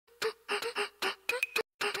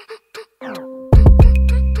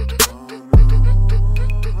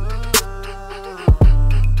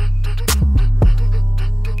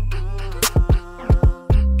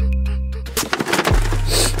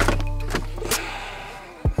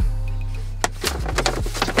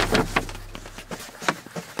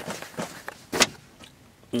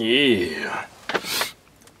Yeah.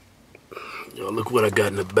 Yo, look what I got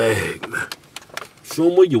in the bag, man. Show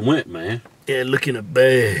them where you went, man. Yeah, look in the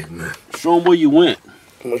bag, man. Show them where you went.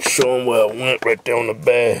 I'm gonna show them where I went right there on the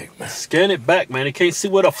bag, man. Scan it back, man. They can't see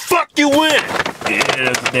where the fuck you went. Yeah,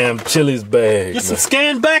 that's the damn Chili's bag. Get some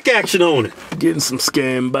scan back action on it. Getting some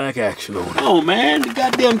scan back action on it. Oh, man. The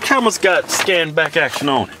goddamn camera's got scan back action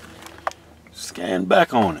on it. Scan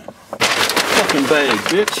back on it. Fucking bag,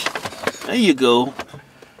 bitch. There you go.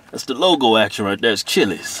 That's the logo action right there. It's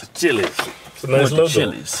Chili's. Chili's. It's a nice logo.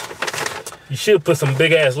 Chili's. You should put some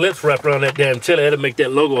big ass lips wrapped around that damn chili. That'll make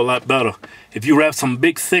that logo a lot better. If you wrap some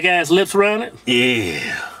big thick ass lips around it.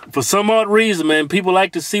 Yeah. For some odd reason, man, people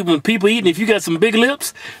like to see when people eating. If you got some big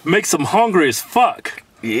lips, makes them hungry as fuck.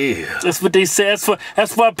 Yeah. That's what they say.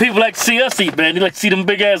 That's why people like to see us eat, man. They like to see them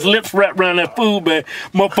big ass lips wrapped around that food, man.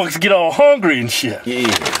 Motherfuckers get all hungry and shit.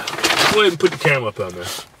 Yeah. Go ahead and put the camera up there, man.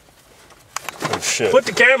 Oh shit. Put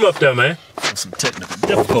the camera up there, man. There's some technical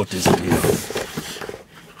difficulties in here.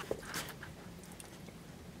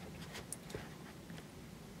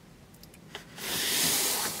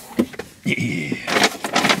 Yeah.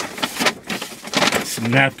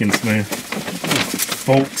 Some napkins, man.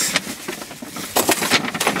 Folks.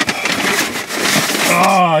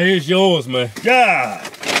 Ah, here's yours, man. God,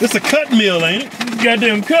 this a cut meal, ain't it?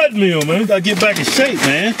 Goddamn cut meal, man. Gotta get back in shape,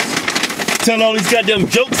 man. Tell all these goddamn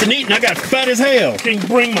jokes and eating, I got fat as hell. Can't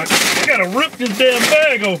bring my, I gotta rip this damn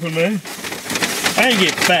bag open, man. I ain't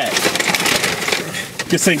get fat.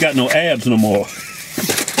 Just ain't got no abs no more.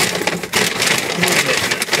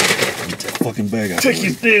 Fucking bag out. Take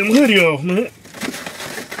your damn hoodie off, man.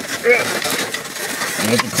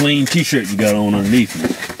 That's a clean t-shirt you got on underneath,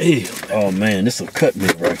 man. Ew. Oh man, this is a cut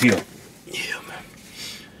meal right here. Yeah, man.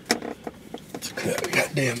 It's a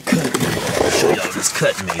goddamn cut meal. I'll show y'all this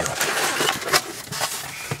cut meal.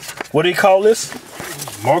 What do you call this?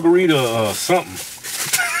 Margarita something.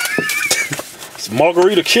 It's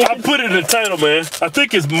Margarita chicken. I put it in the title, man. I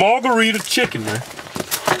think it's Margarita chicken, man.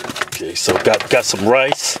 Okay, so got some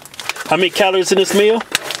rice. How many calories in this meal?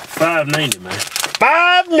 590, man.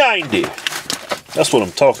 590! That's what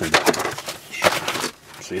I'm talking about. Yeah.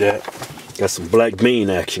 See that? Got some black bean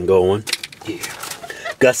action going. Yeah.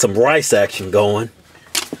 Got some rice action going.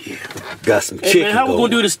 Yeah. Got some chicken man, how we gonna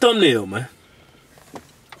do this thumbnail, man?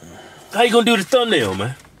 How you gonna do the thumbnail,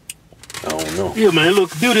 man? I don't know. Yeah, man,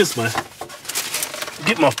 look, do this, man.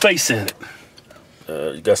 Get my face in it.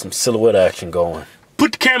 You got some silhouette action going.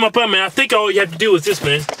 Put the camera up on, man. I think all you have to do is this,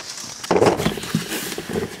 man.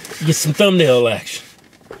 Get some thumbnail action.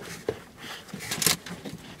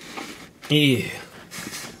 Yeah.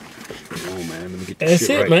 Oh man, let me get this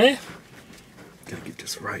shit right. That's it, man. Gotta get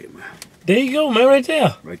this right, man. There you go, man, right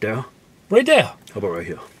there. Right there? Right there. How about right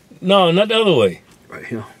here? No, not the other way. Right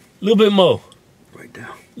here? A little bit more. Right there.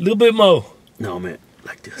 A little bit more. No, man,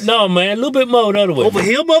 like this. No, man, a little bit more the other way. Over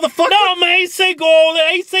here, motherfucker? No, man, he say go all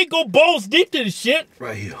there. He say go balls deep to the shit.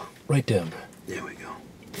 Right here. Right there, man. There we go.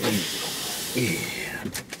 There you go. Yeah.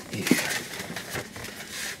 Yeah.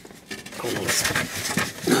 Hold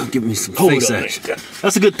on. Give me some face action.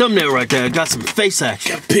 That's a good thumbnail right there. I got some face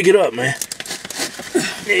action. Gotta pick it up, man.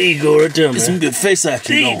 There you go, right there, man. Get some good face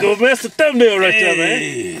action. There you go, man. That's the thumbnail right there,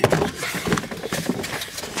 man.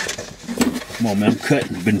 Come on, man. I'm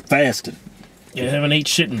cutting. Been fasting. Yeah, I haven't ate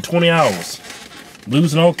shit in 20 hours.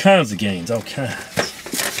 Losing all kinds of gains. All kinds.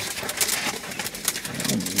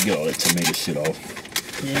 Get all that tomato shit off.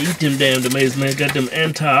 Yeah, eat them damn tomatoes, man. Got them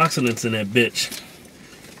antioxidants in that bitch.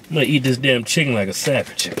 I'm gonna eat this damn chicken like a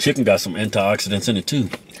savage. Chicken got some antioxidants in it too.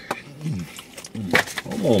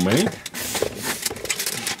 Come on, man.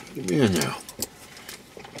 Get me in now.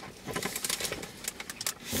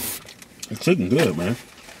 The chicken good, man.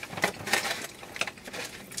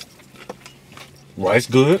 Rice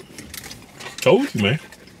good. Told you, man.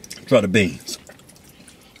 Try the beans.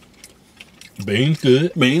 Beans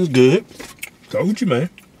good. Beans good. Told you, man.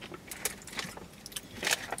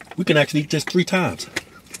 We can actually eat this 3 times.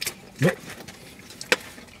 Yep.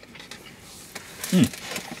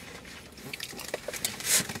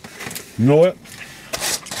 You know what?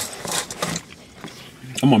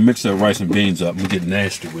 I'm gonna mix that rice and beans up and get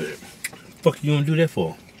nasty with it. What the fuck you gonna do that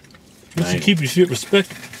for? You should keep your shit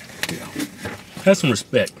respected. Yeah. Have some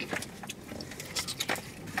respect.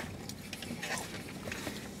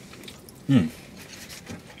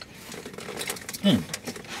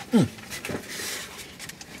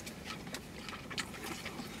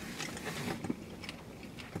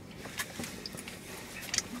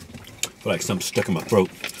 I feel like something stuck in my throat.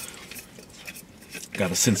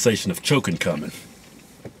 Got a sensation of choking coming.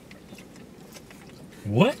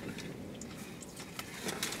 What?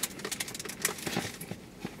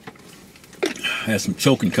 Had some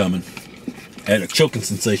choking coming. Had a choking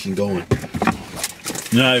sensation going.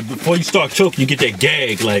 Now, before you start choking, you get that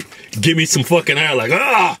gag, like, give me some fucking air, like,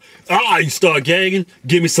 you start gagging,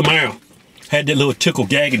 give me some air. Had that little tickle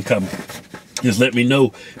gagging coming. Just let me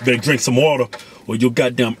know, better drink some water, or your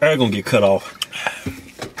goddamn air gonna get cut off.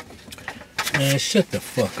 Man, shut the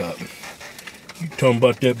fuck up. You talking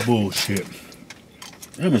about that bullshit.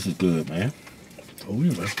 This is good, man. Oh,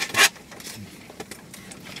 yeah, man.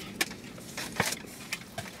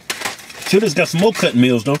 Chitter's got some more cutting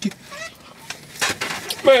meals, don't you?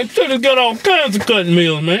 Man, Chitter's got all kinds of cutting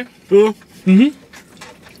meals, man.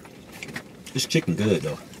 This chicken good,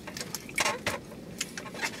 though.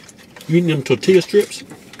 You eating them tortilla strips?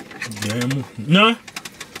 Damn. Nah.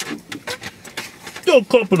 Throw a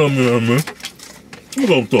couple of them in there, man. I'm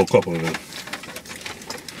gonna throw a couple of them.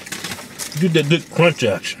 Get that good crunch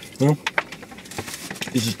action. Huh?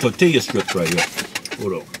 This is tortilla strips right here.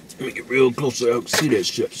 Hold on. Let me get real close so I can see that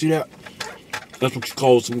shit. See that? That's what you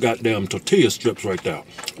call some goddamn tortilla strips right there.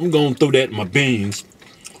 I'm gonna throw that in my beans.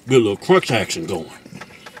 Get a little crunch action going.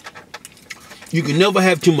 You can never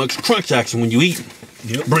have too much crunch action when you eat.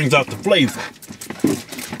 It brings out the flavor.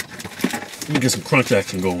 Let me get some crunch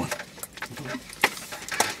action going.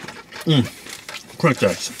 Crunch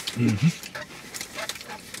action.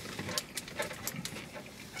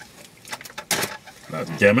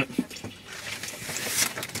 God damn it.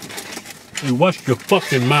 You wash your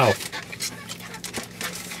fucking mouth.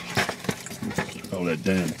 All that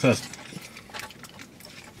damn custard.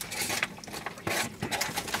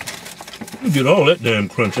 You get all that damn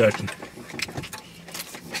crunch action.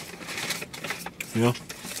 Yeah.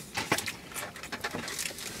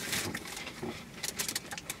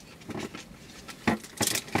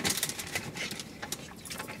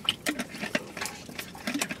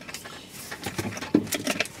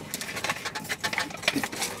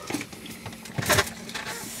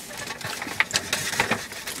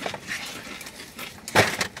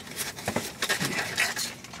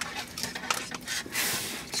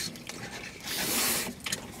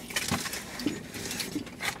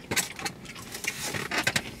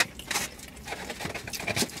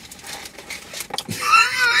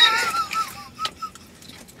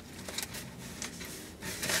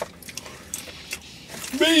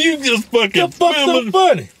 Man, you just fucking the fuck's so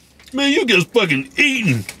funny? Man, you just fucking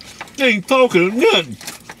eating. You ain't talking or nothing.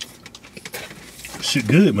 Shit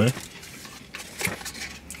good, man.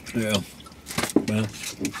 Yeah. Man.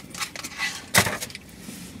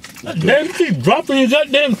 That damn keep dropping your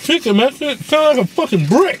goddamn chicken, man. That shit sound like a fucking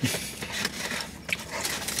brick.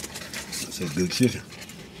 That's a good chicken.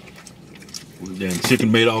 Damn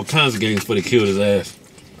chicken made all kinds of games before they killed his ass.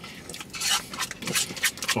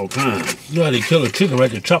 All kinds. You know how they kill a chicken, right?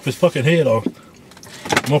 They chop his fucking head off.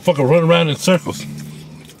 Motherfucker run around in circles.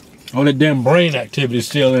 All that damn brain activity is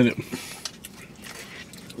still in it.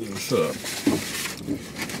 What's up?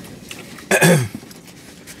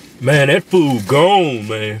 Man, that food gone,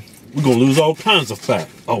 man. We're gonna lose all kinds of fat.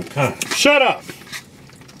 All kinds. Shut up!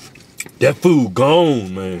 That food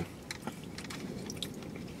gone, man.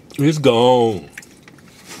 It's gone.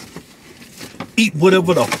 Eat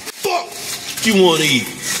whatever the fuck you want to eat.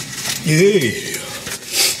 Yeah.